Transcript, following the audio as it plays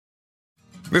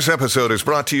This episode is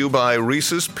brought to you by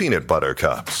Reese's Peanut Butter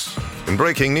Cups. In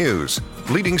breaking news,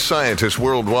 leading scientists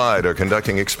worldwide are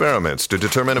conducting experiments to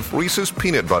determine if Reese's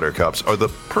Peanut Butter Cups are the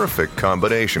perfect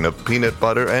combination of peanut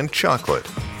butter and chocolate.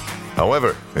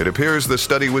 However, it appears the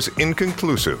study was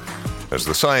inconclusive, as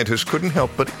the scientists couldn't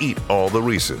help but eat all the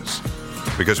Reese's.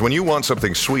 Because when you want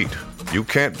something sweet, you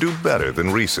can't do better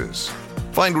than Reese's.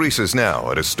 Find Reese's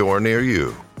now at a store near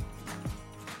you.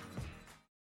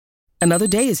 Another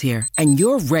day is here, and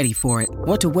you're ready for it.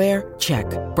 What to wear? Check.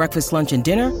 Breakfast, lunch, and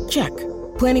dinner? Check.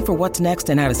 Planning for what's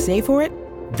next and how to save for it?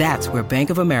 That's where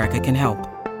Bank of America can help.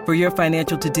 For your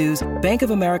financial to-dos, Bank of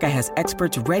America has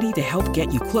experts ready to help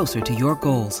get you closer to your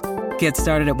goals. Get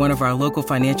started at one of our local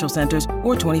financial centers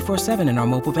or 24/7 in our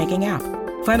mobile banking app.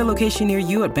 Find a location near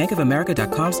you at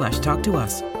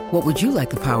bankofamerica.com/talktous. What would you like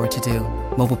the power to do?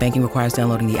 Mobile banking requires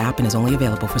downloading the app and is only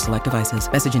available for select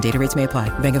devices. Message and data rates may apply.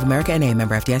 Bank of America N.A.,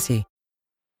 member FDIC.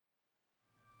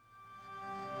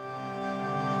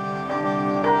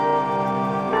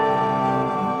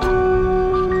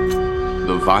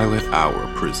 The Violet Hour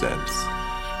presents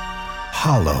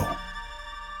Hollow,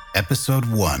 Episode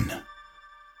 1,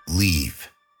 Leave.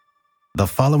 The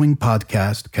following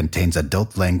podcast contains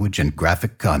adult language and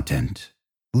graphic content.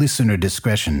 Listener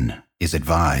discretion is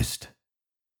advised.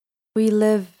 We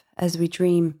live as we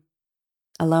dream,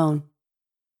 alone.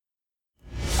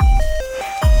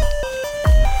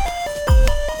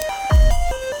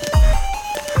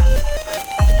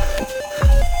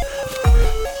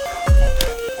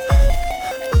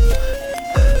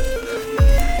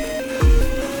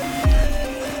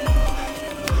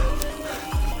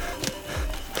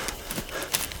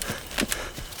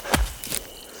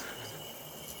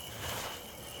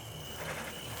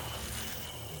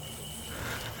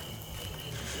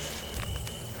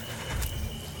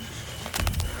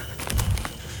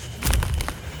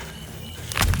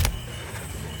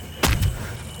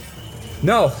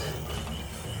 No.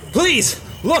 Please,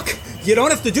 look! You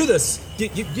don't have to do this!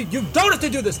 You don't have to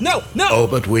do this! No! Oh,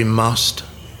 but we must.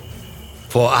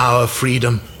 For our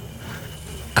freedom.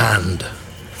 And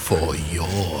for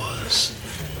yours.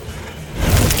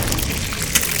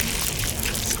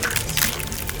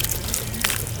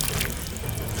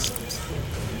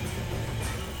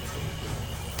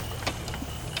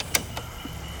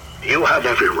 You have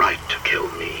every right to kill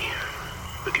me,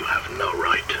 but you have no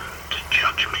right to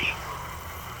judge me.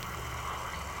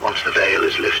 Once the veil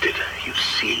is lifted, you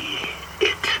see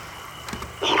it.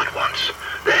 All at once.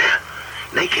 There.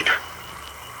 Naked.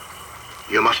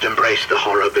 You must embrace the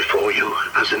horror before you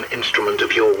as an instrument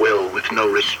of your will with no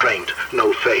restraint,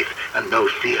 no faith, and no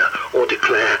fear, or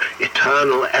declare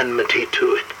eternal enmity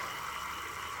to it.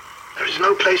 There is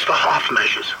no place for half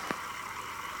measures.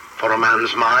 For a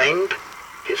man's mind,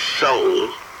 his soul,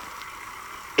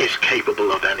 is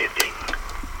capable of anything.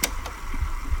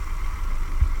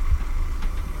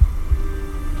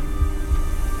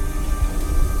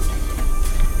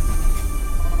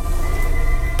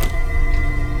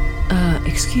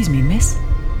 Excuse me, miss?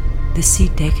 This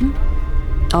seat taken?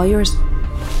 All yours.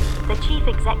 The chief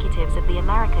executives of the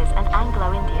Americas and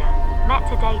Anglo-India met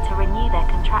today to renew their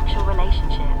contractual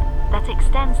relationship that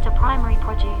extends to primary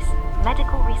produce,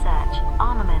 medical research,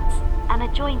 armaments, and a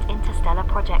joint interstellar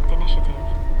project initiative.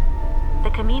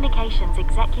 The communications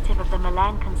executive of the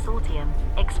Milan Consortium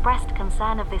expressed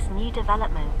concern of this new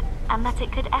development and that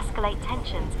it could escalate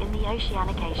tensions in the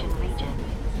Oceanic Asian region.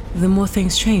 The more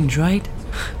things change, right?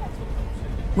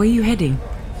 Where are you heading?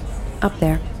 Up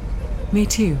there. Me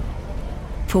too.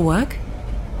 For work?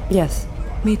 Yes.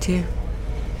 Me too.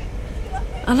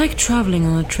 I like traveling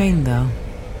on a train though.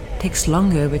 Takes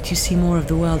longer, but you see more of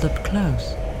the world up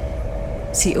close.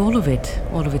 See all of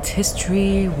its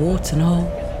history, warts and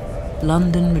all.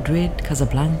 London, Madrid,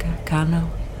 Casablanca, Kano.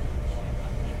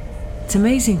 It's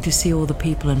amazing to see all the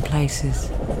people and places.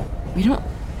 We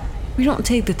don't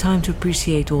take the time to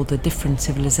appreciate all the different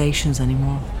civilizations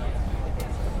anymore.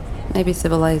 Maybe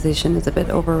civilization is a bit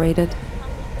overrated.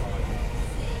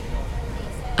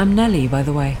 I'm Nellie, by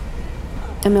the way.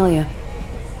 Amelia.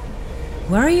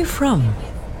 Where are you from?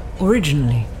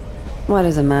 Originally? What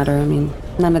does it matter? I mean,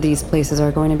 none of these places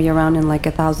are going to be around in like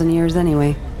 1,000 years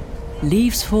anyway.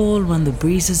 Leaves fall when the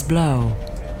breezes blow.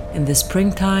 In the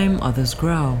springtime others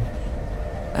grow.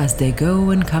 As they go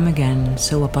and come again,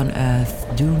 so upon earth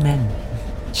do men.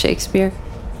 Shakespeare?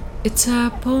 It's a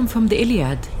poem from the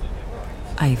Iliad.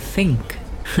 I think.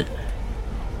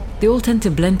 They all tend to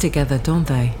blend together, don't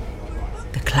they?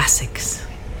 The classics.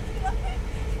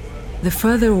 The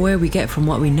further away we get from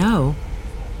what we know,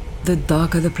 the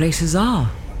darker the places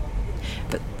are.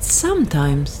 But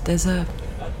sometimes there's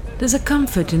There's a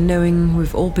comfort in knowing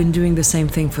we've all been doing the same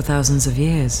thing for thousands of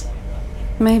years.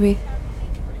 Maybe.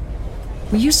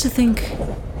 We used to think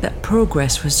that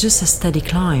progress was just a steady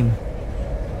climb.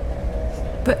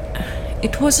 But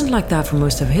it wasn't like that for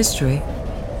most of history.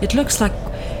 It looks like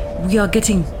we are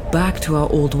getting back to our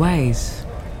old ways.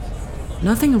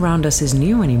 Nothing around us is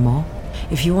new anymore.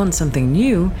 If you want something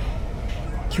new,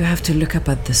 you have to look up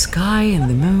at the sky and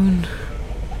the moon.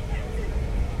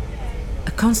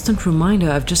 A constant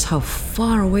reminder of just how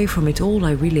far away from it all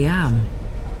I really am.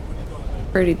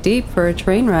 Pretty deep for a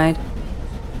train ride.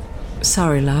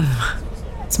 Sorry, love.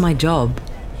 It's my job.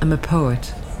 I'm a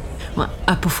poet. Well,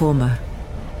 a performer.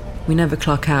 We never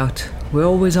clock out. We're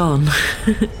always on.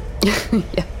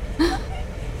 Yeah.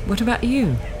 What about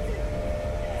you?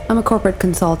 I'm a corporate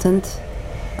consultant.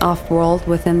 Off-world,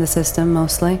 within the system,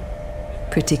 mostly.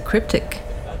 Pretty cryptic.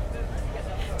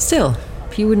 Still,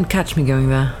 you wouldn't catch me going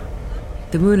there.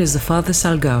 The moon is the farthest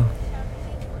I'll go.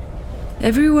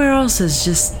 Everywhere else is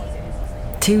just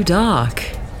too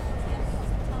dark.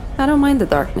 I don't mind the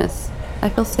darkness. I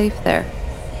feel safe there.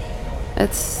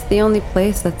 It's the only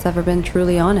place that's ever been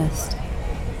truly honest.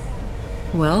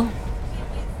 Well,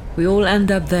 we all end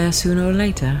up there sooner or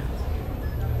later.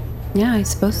 Yeah, I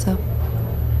suppose so.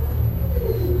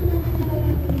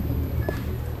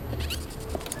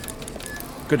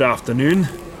 Good afternoon.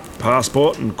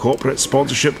 Passport and corporate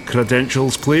sponsorship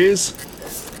credentials, please.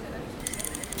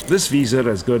 This visa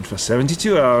is good for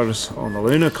 72 hours on the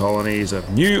lunar colonies of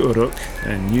New Uruk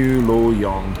and New Lo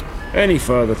Yong. Any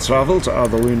further travel to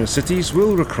other lunar cities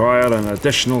will require an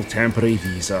additional temporary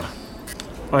visa.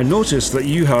 I notice that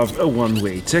you have a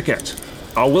one-way ticket.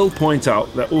 I will point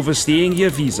out that overstaying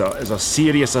your visa is a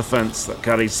serious offence that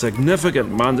carries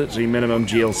significant mandatory minimum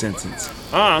jail sentence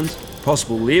and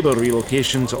possible labour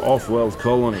relocation to off-world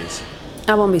colonies.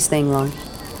 I won't be staying long.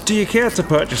 Do you care to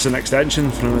purchase an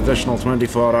extension for an additional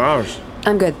 24 hours?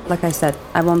 I'm good. Like I said,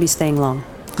 I won't be staying long.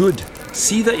 Good.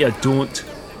 See that you don't.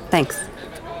 Thanks.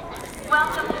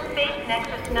 Welcome to Space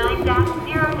Nexus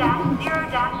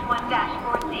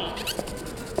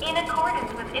 9-0-0-1-14. In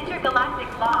accordance with intergalactic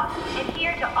law,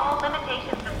 adhere to all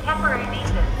limitations of temporary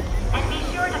visas, and be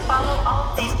sure to follow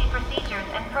all safety procedures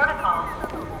and protocols.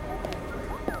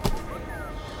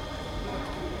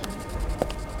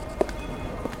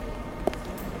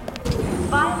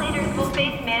 Violators will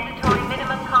face mandatory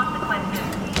minimum consequences.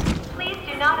 Please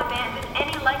do not abandon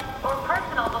any life or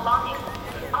personal belongings.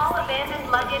 All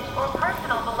abandoned luggage or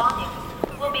personal belongings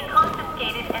will be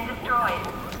confiscated and destroyed.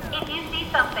 If you see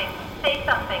something, say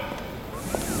something.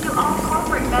 To all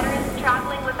corporate veterans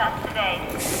traveling with us today,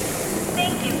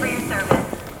 thank you for your service.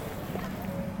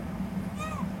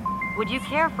 Would you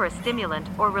care for a stimulant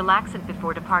or relaxant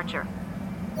before departure?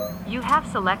 You have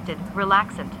selected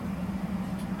relaxant.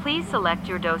 Please select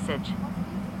your dosage.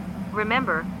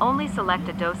 Remember, only select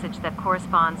a dosage that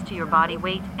corresponds to your body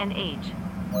weight and age.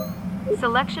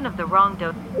 Selection of the wrong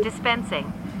dose.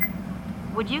 Dispensing.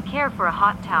 Would you care for a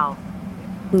hot towel?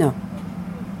 No.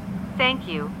 Thank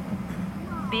you.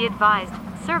 Be advised,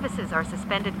 services are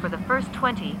suspended for the first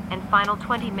 20 and final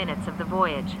 20 minutes of the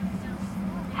voyage.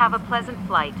 Have a pleasant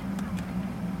flight.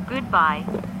 Goodbye.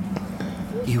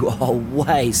 You are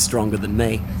way stronger than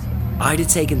me. I'd have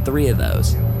taken 3 of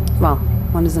those. Well,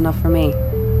 1 is enough for me.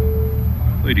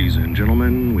 Ladies and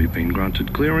gentlemen, we've been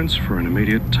granted clearance for an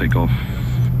immediate takeoff.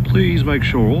 Please make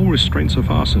sure all restraints are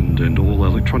fastened and all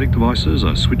electronic devices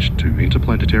are switched to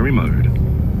interplanetary mode.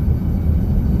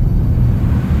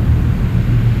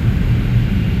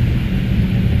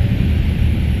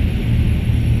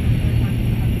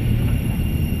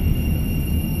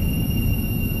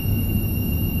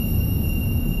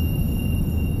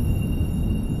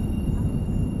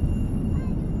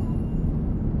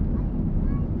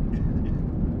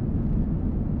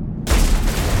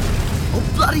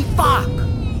 Bloody fuck!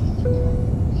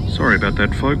 Sorry about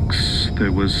that, folks.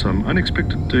 There was some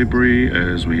unexpected debris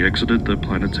as we exited the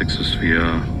planet's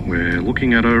exosphere. We're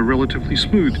looking at a relatively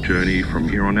smooth journey from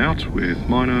here on out with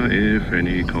minor, if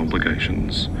any,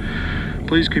 complications.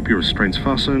 Please keep your restraints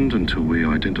fastened until we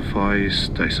identify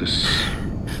stasis.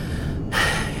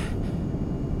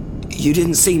 You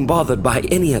didn't seem bothered by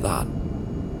any of that.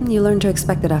 You learn to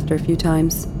expect it after a few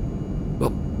times.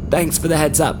 Well, thanks for the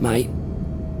heads up, mate.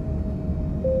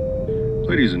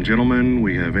 Ladies and gentlemen,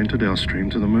 we have entered our stream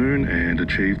to the moon and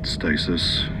achieved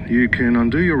stasis. You can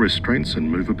undo your restraints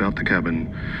and move about the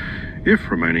cabin.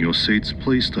 If remaining your seats,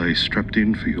 please stay strapped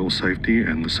in for your safety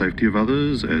and the safety of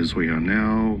others, as we are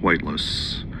now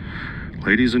weightless.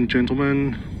 Ladies and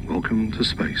gentlemen, welcome to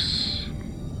space.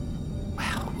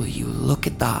 Wow, will you look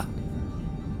at that?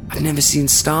 I've never seen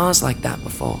stars like that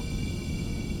before.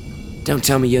 Don't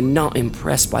tell me you're not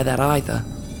impressed by that either.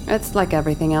 It's like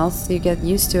everything else. You get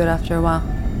used to it after a while.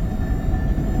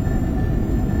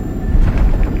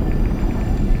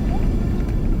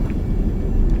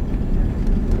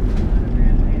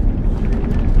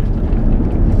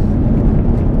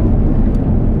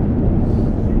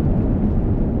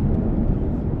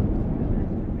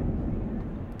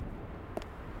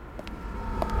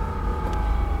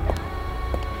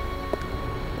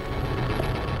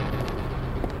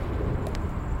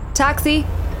 Taxi!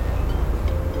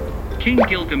 King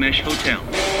Gilgamesh Hotel.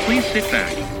 Please sit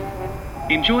back.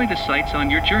 Enjoy the sights on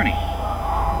your journey.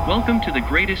 Welcome to the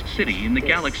greatest city in the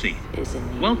galaxy.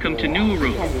 Welcome to New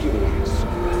Uru.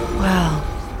 Wow.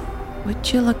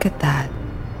 Would you look at that?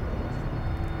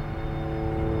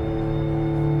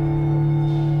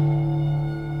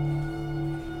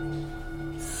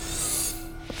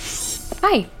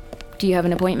 Hi. Do you have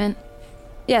an appointment?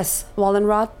 Yes,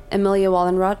 Wallenrod. Amelia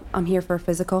Wallenrod. I'm here for a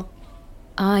physical.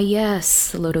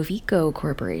 Yes. Lodovico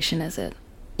Corporation, is it?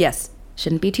 Yes.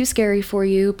 Shouldn't be too scary for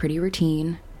you. Pretty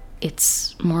routine.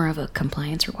 It's more of a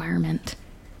compliance requirement.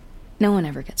 No one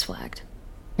ever gets flagged.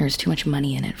 There's too much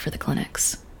money in it for the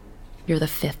clinics. You're the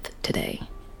 5th today.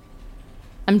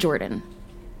 I'm Jordan.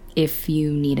 If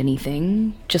you need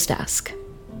anything, just ask.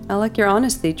 I like your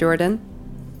honesty, Jordan.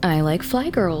 I like fly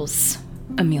girls,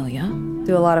 Amelia.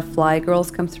 Do a lot of fly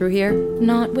girls come through here?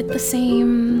 Not with the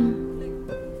same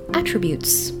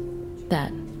attributes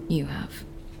that you have.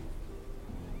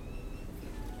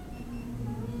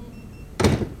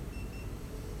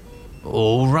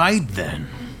 All right, then.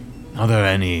 Are there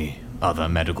any other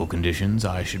medical conditions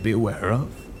I should be aware of?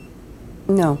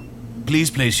 No.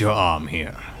 Please place your arm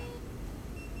here.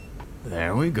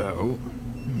 There we go.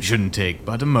 Shouldn't take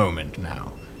but a moment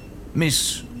now.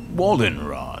 Miss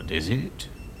Wallenrod, is it?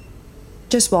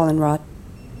 Just Wallenrod.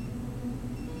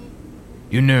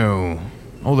 You know,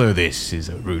 although this is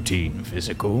a routine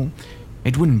physical,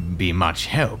 it wouldn't be much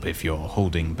help if you're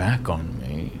holding back on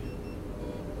me.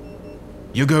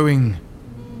 You're going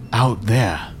out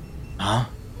there, huh?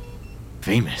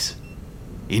 Famous.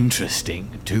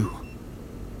 Interesting, too.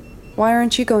 Why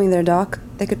aren't you going there, Doc?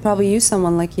 They could probably use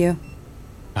someone like you.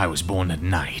 I was born at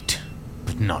night,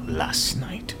 but not last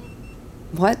night.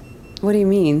 What? What do you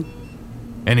mean?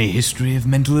 Any history of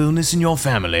mental illness in your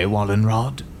family,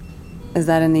 Wallenrod? Is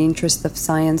that in the interest of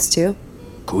science, too?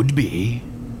 Could be.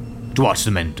 To watch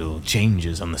the mental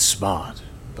changes on the spot,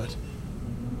 but...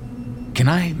 Can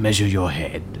I measure your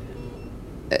head?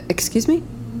 Excuse me?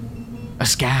 A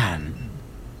scan.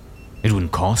 It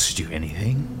wouldn't cost you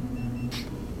anything.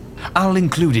 I'll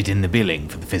include it in the billing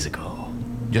for the physical.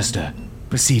 Just a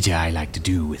procedure I like to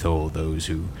do with all those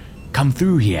who come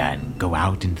through here and go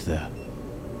out into the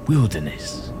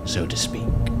wilderness, so to speak.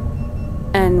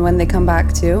 And when they come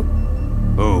back too?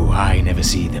 Oh, I never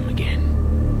see them again.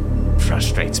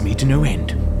 Frustrates me to no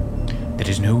end. There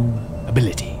is no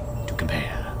ability to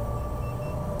compare.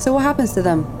 So what happens to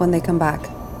them when they come back?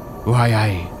 Why,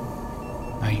 I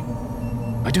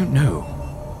don't know.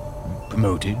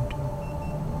 Promoted.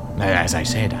 As I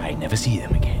said, I never see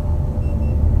them again.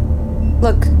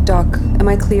 Look, Doc, am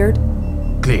I cleared?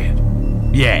 Cleared?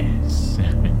 Yes.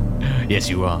 Yes,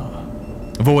 you are.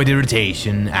 Avoid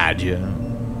irritation, adieu.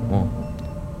 Or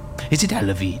is it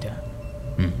Alavida?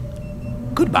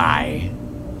 Goodbye.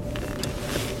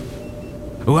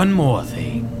 One more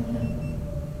thing.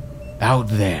 Out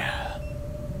there,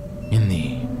 in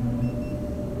the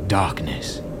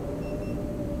darkness,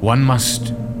 one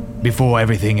must, before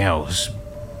everything else,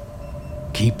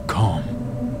 keep calm.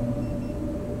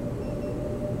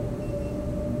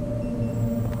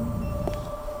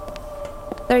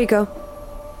 There you go.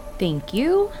 Thank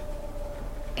you.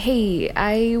 Hey,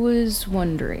 I was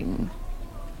wondering,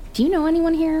 do you know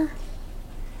anyone here?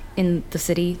 In the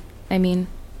city, I mean?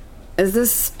 Is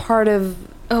this part of...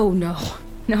 Oh, no.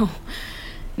 No.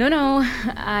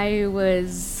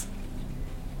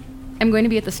 I'm going to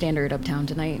be at the Standard uptown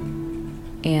tonight,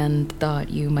 and thought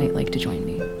you might like to join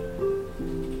me.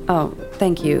 Oh,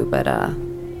 thank you, but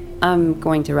I'm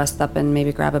going to rest up and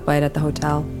maybe grab a bite at the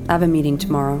hotel. I have a meeting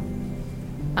tomorrow.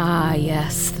 Ah,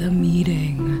 yes, the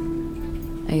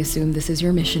meeting. I assume this is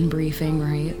your mission briefing,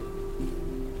 right?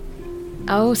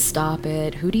 Oh, stop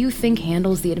it. Who do you think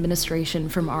handles the administration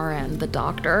from our end? The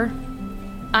doctor?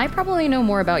 I probably know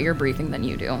more about your briefing than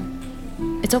you do.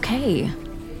 It's okay.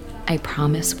 I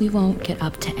promise we won't get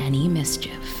up to any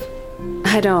mischief.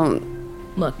 I don't...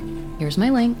 Look, here's my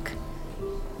link.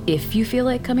 If you feel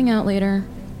like coming out later,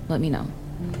 let me know.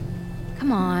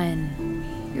 Come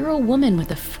on. You're a woman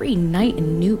with a free night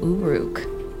in New Uruk.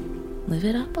 Live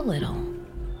it up a little.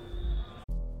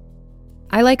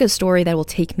 I like a story that will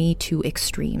take me to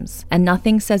extremes, and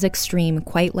nothing says extreme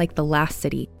quite like The Last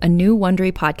City, a new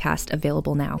Wondery podcast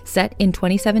available now. Set in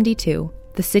 2072,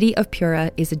 the city of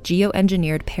Pura is a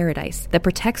geoengineered paradise that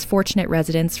protects fortunate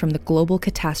residents from the global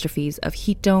catastrophes of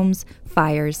heat domes,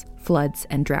 fires, floods,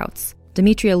 and droughts.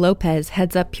 Demetria Lopez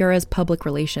heads up Pura's public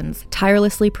relations,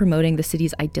 tirelessly promoting the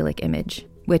city's idyllic image,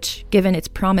 which, given its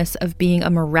promise of being a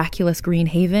miraculous green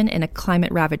haven in a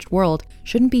climate-ravaged world,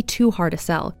 shouldn't be too hard to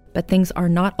sell. But things are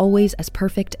not always as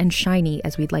perfect and shiny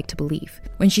as we'd like to believe.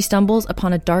 When she stumbles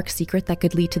upon a dark secret that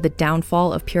could lead to the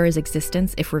downfall of Pura's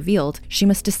existence if revealed, she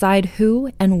must decide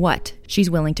who and what she's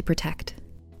willing to protect.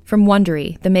 From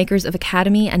Wondery, the makers of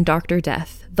Academy and Dr.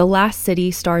 Death, The Last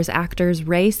City stars actors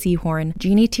Ray Seahorn,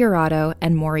 Jeannie Tirado,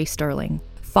 and Maury Sterling.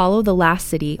 Follow The Last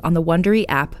City on the Wondery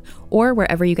app or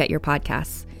wherever you get your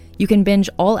podcasts. You can binge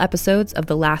all episodes of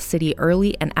The Last City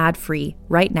early and ad-free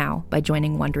right now by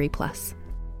joining Wondery Plus.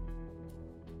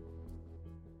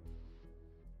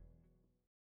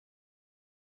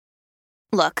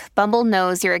 Look, Bumble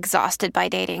knows you're exhausted by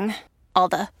dating. All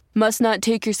the must not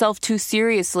take yourself too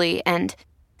seriously and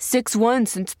 6'1"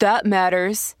 since that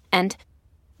matters. And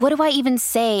what do I even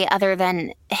say other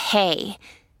than hey?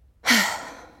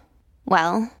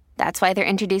 Well, that's why they're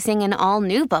introducing an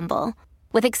all-new Bumble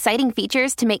with exciting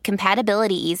features to make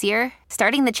compatibility easier,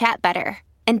 starting the chat better,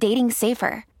 and dating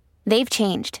safer. They've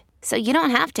changed, so you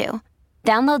don't have to.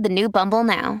 Download the new Bumble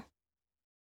now.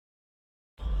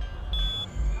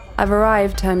 I've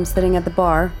arrived. I'm sitting at the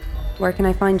bar. Where can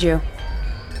I find you?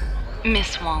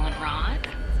 Miss Wallenrod?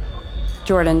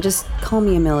 Jordan, just call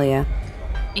me Amelia.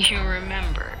 You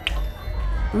remembered.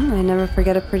 I never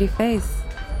forget a pretty face.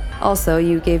 Also,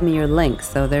 you gave me your link,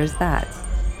 so there's that.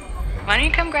 Why don't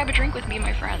you come grab a drink with me and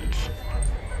my friends?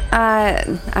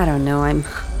 I don't know. I'm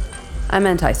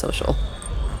antisocial.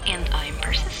 And I'm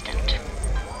persistent.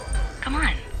 Come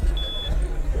on.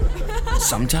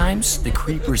 Sometimes the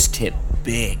creepers tip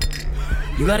big.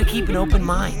 You gotta keep an open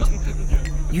mind.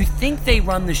 You think they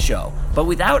run the show, but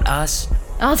without us...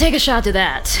 I'll take a shot to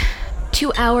that.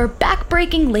 To our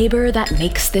back-breaking labor that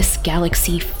makes this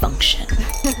galaxy function.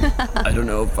 I don't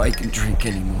know if I can drink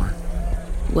anymore.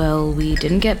 Well, we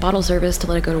didn't get bottle service to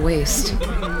let it go to waste.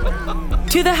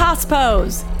 To the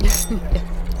hospos!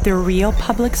 They're real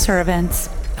public servants.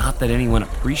 Not that anyone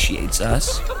appreciates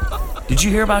us. Did you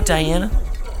hear about Diana?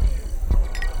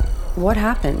 What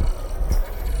happened?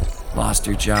 Lost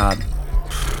her job.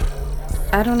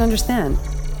 I don't understand.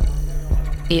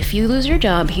 If you lose your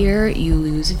job here, you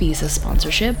lose visa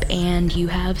sponsorship, and you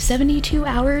have 72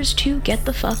 hours to get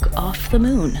the fuck off the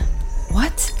moon.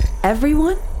 What?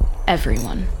 Everyone?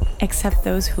 Everyone. Except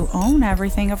those who own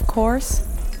everything, of course.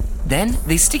 Then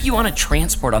they stick you on a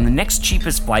transport on the next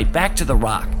cheapest flight back to the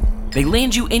Rock. They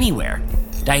land you anywhere.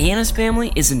 Diana's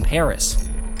family is in Paris.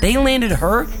 They landed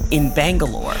her in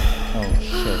Bangalore. Oh,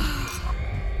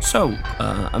 shit. So,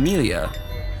 Amelia,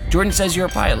 Jordan says you're a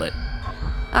pilot.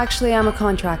 Actually, I'm a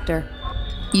contractor.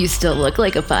 You still look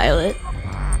like a pilot.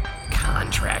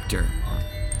 Contractor.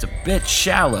 It's a bit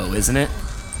shallow, isn't it?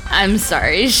 I'm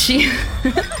sorry,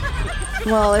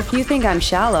 Well, if you think I'm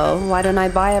shallow, why don't I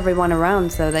buy everyone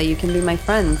around so that you can be my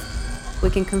friends? We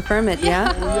can confirm it,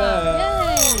 yeah?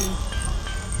 Yeah. Yay!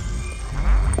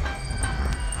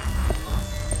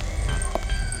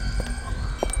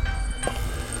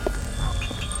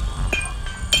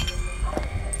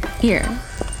 Here,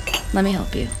 let me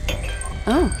help you.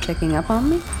 Oh, checking up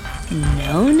on me?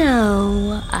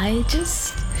 No, I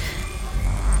just...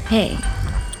 Hey,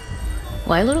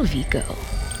 why little Vico?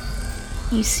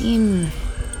 You seem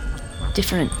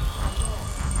different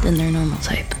than their normal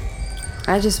type.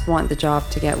 I just want the job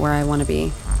to get where I want to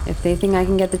be. If they think I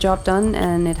can get the job done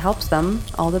and it helps them,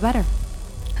 all the better.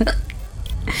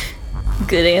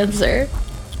 Good answer.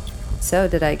 So,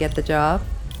 did I get the job?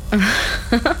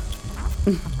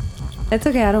 It's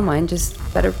okay, I don't mind. Just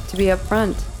better to be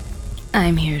upfront.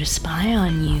 I'm here to spy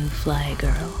on you, fly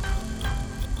girl.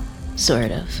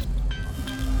 Sort of.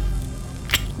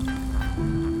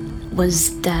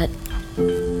 Was that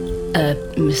a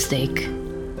mistake?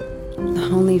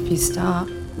 Only if you stop.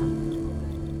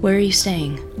 Where are you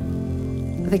staying?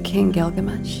 The King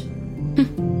Gilgamesh.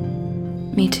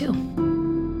 Me too.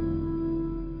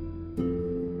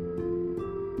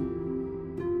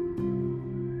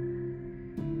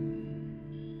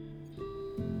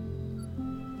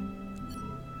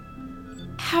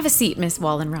 Have a seat, Miss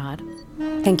Wallenrod.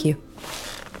 Thank you.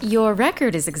 Your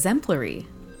record is exemplary.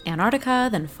 Antarctica,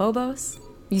 then Phobos.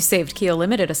 You saved Keel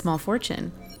Limited a small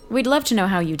fortune. We'd love to know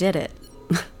how you did it.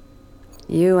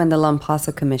 You and the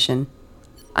Lampasa Commission.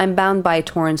 I'm bound by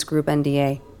Torrance Group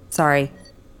NDA. Sorry.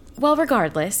 Well,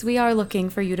 regardless, we are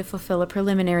looking for you to fulfill a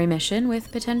preliminary mission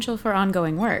with potential for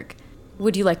ongoing work.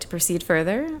 Would you like to proceed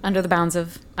further under the bounds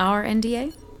of our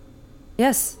NDA?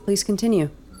 Yes, please continue.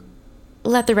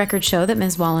 Let the record show that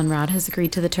Ms. Wallenrod has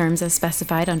agreed to the terms as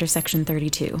specified under Section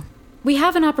 32. We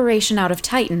have an operation out of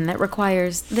Titan that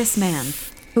requires this man.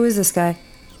 Who is this guy?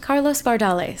 Carlos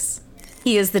Bardales.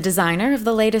 He is the designer of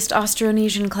the latest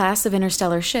Austronesian class of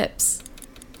interstellar ships.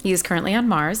 He is currently on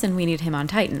Mars, and we need him on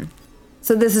Titan.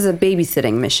 So this is a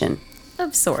babysitting mission?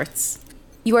 Of sorts.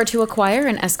 You are to acquire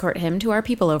and escort him to our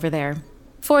people over there.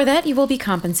 For that, you will be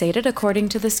compensated according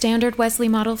to the standard Wesley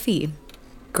model fee.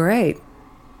 Great.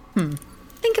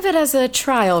 Think of it as a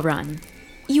trial run.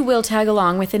 You will tag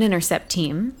along with an intercept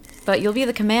team, but you'll be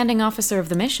the commanding officer of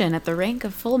the mission at the rank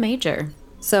of full major.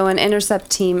 So an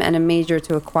intercept team and a major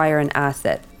to acquire an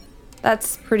asset.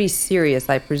 That's pretty serious.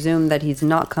 I presume that he's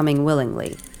not coming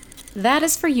willingly. That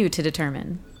is for you to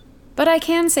determine. But I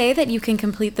can say that you can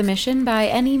complete the mission by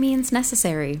any means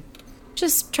necessary.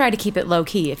 Just try to keep it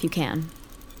low-key if you can.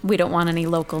 We don't want any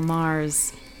local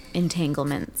Mars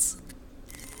entanglements.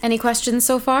 Any questions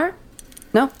so far?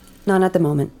 No, none at the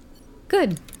moment.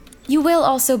 Good. You will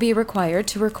also be required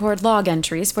to record log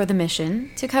entries for the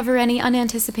mission to cover any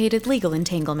unanticipated legal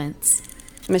entanglements.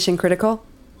 Mission critical?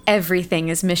 Everything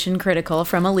is mission critical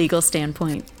from a legal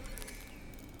standpoint.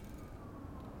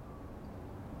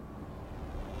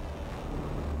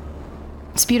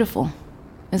 It's beautiful,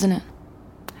 isn't it?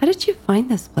 How did you find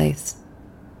this place?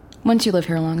 Once you live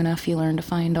here long enough, you learn to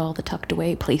find all the tucked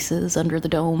away places under the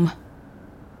dome.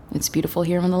 It's beautiful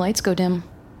here when the lights go dim.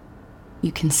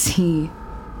 You can see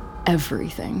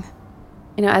everything.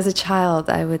 You know, as a child,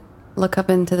 I would look up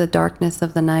into the darkness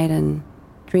of the night and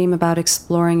dream about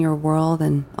exploring your world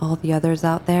and all the others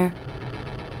out there.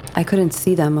 I couldn't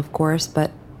see them, of course, but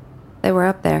they were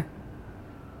up there.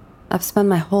 I've spent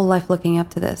my whole life looking up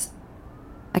to this.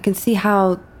 I can see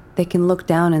how they can look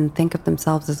down and think of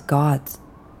themselves as gods.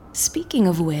 Speaking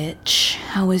of which,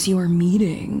 how was your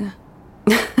meeting?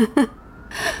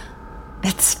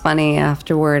 It's funny,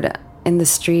 afterward, in the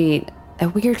street, a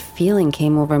weird feeling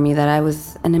came over me that I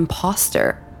was an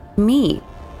imposter. Me.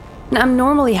 And I'm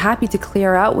normally happy to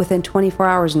clear out within 24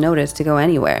 hours' notice to go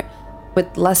anywhere,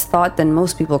 with less thought than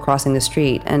most people crossing the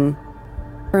street. And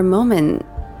for a moment,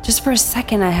 just for a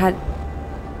second,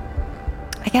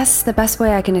 I guess the best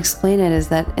way I can explain it is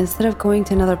that instead of going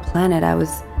to another planet, I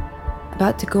was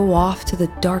about to go off to the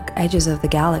dark edges of the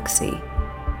galaxy.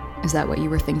 Is that what you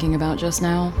were thinking about just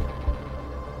now?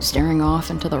 Staring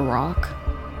off into the rock?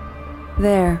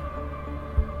 There.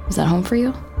 Is that home for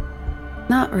you?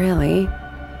 Not really.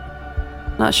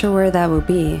 Not sure where that would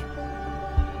be.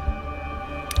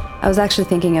 I was actually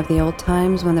thinking of the old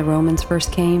times when the Romans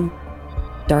first came.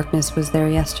 Darkness was there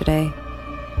yesterday.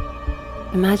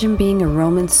 Imagine being a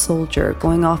Roman soldier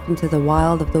going off into the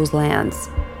wild of those lands.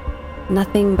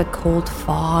 Nothing but cold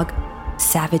fog,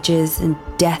 savages, and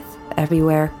death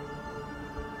everywhere.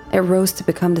 It rose to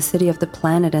become the city of the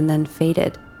planet and then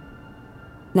faded.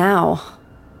 Now,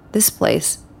 this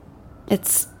place,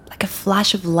 it's like a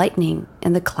flash of lightning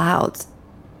in the clouds.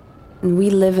 And we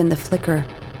live in the flicker.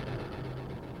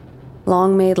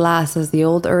 Long may it last as the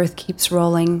old earth keeps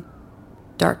rolling.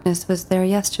 Darkness was there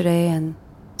yesterday, and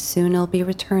soon it'll be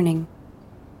returning.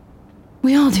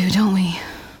 We all do, don't we?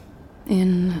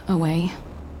 In a way.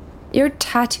 Your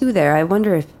tattoo there, I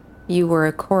wonder if you were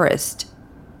a chorist.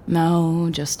 No,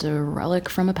 just a relic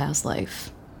from a past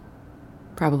life.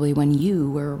 Probably when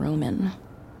you were a Roman.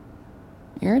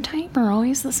 Your type are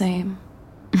always the same.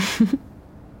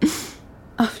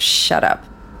 Oh, shut up.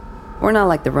 We're not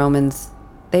like the Romans.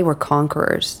 They were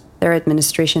conquerors. Their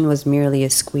administration was merely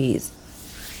a squeeze.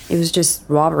 It was just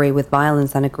robbery with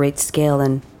violence on a great scale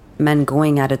and men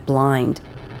going at it blind.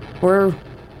 We're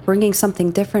bringing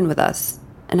something different with us.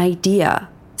 An idea.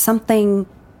 Something...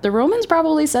 The Romans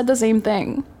probably said the same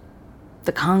thing.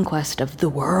 The conquest of the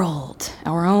world.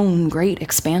 Our own great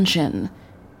expansion.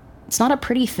 It's not a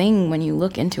pretty thing when you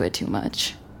look into it too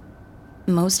much.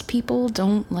 Most people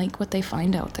don't like what they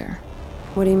find out there.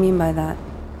 What do you mean by that?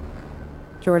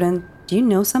 Jordan, do you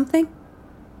know something?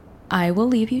 I will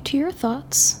leave you to your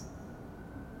thoughts.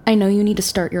 I know you need to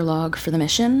start your log for the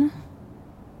mission.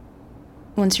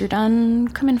 Once you're done,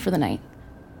 come in for the night.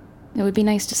 It would be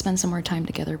nice to spend some more time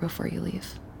together before you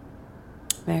leave.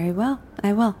 Very well,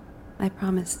 I will. I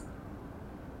promise.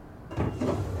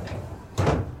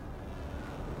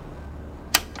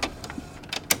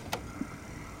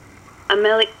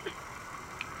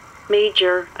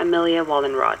 Major Amelia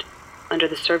Wallenrod, under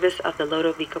the service of the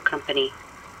Lodovico Company.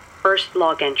 First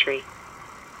log entry.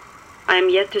 I am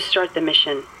yet to start the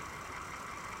mission.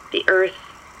 The Earth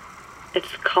Its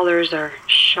colors are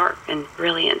sharp and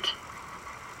brilliant.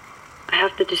 I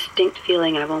have the distinct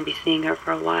feeling I won't be seeing her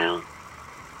for a while.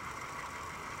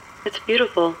 It's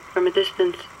beautiful from a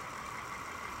distance.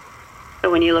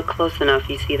 But when you look close enough,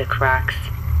 you see the cracks,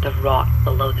 the rot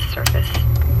below the surface.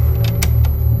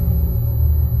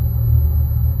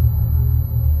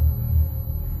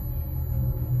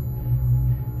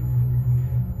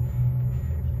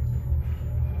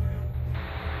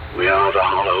 We are the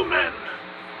Hollow Men.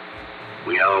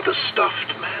 We are the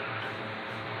Stuffed Men.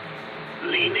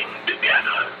 Leaning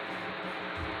together.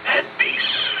 Headpiece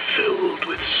filled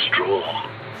with straw.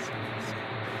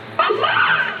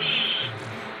 Alas!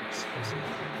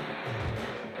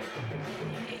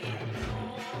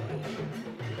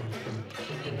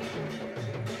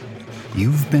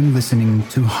 You've been listening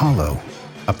to Hollow,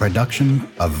 a production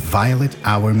of Violet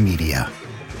Hour Media,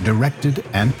 directed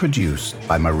and produced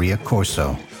by Maria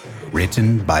Corso,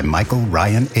 written by Michael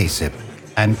Ryan Asip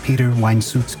and Peter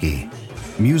Weinsutsky,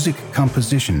 music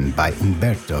composition by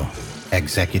Umberto,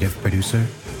 executive producer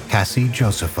Cassie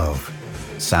Josephov,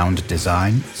 sound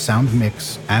design, sound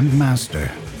mix, and master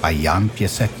by Jan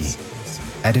Piasecki,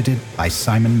 edited by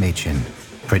Simon Machin,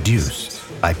 produced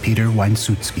by Peter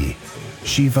Weinsutsky.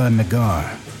 Shiva Nagar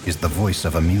is the voice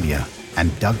of Amelia,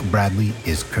 and Doug Bradley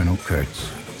is Colonel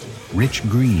Kurtz. Rich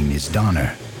Green is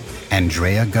Donner.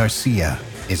 Andrea Garcia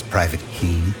is Private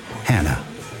Keen Hannah.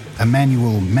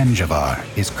 Emmanuel Menjavar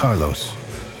is Carlos.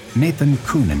 Nathan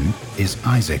Coonan is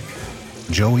Isaac.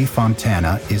 Joey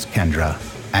Fontana is Kendra.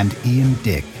 And Ian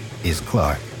Dick is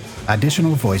Clark.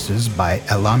 Additional voices by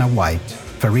Elana White,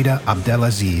 Farida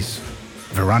Abdelaziz,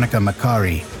 Veronica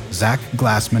Macari, Zach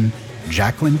Glassman,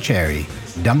 Jacqueline Cherry,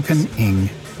 Duncan Ing,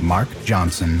 Mark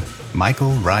Johnson,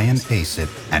 Michael Ryan Asip,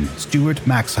 and Stuart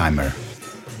Maxheimer.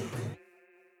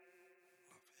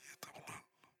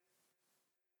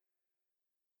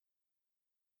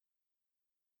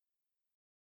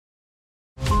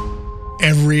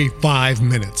 Every 5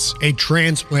 minutes, a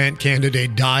transplant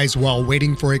candidate dies while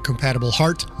waiting for a compatible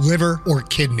heart, liver, or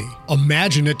kidney.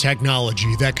 Imagine a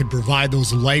technology that could provide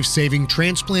those life-saving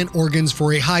transplant organs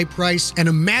for a high price, and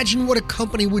imagine what a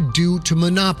company would do to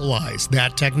monopolize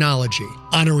that technology.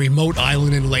 On a remote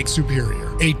island in Lake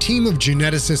Superior, a team of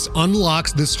geneticists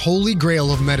unlocks this holy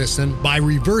grail of medicine by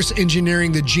reverse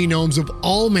engineering the genomes of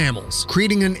all mammals,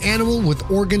 creating an animal with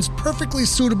organs perfectly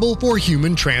suitable for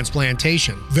human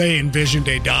transplantation. They envisioned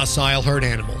a docile herd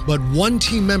animal, but one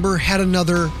team member had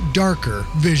another, darker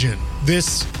vision.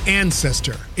 This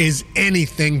ancestor is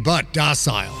anything but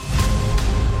docile.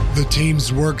 The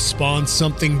team's work spawned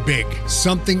something big,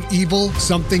 something evil,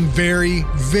 something very,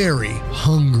 very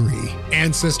hungry.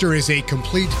 Ancestor is a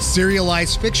complete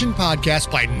serialized fiction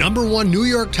podcast by #1 New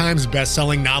York Times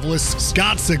bestselling novelist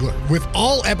Scott Sigler, with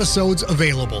all episodes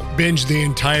available. Binge the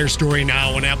entire story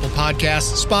now on Apple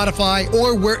Podcasts, Spotify,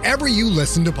 or wherever you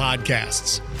listen to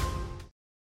podcasts.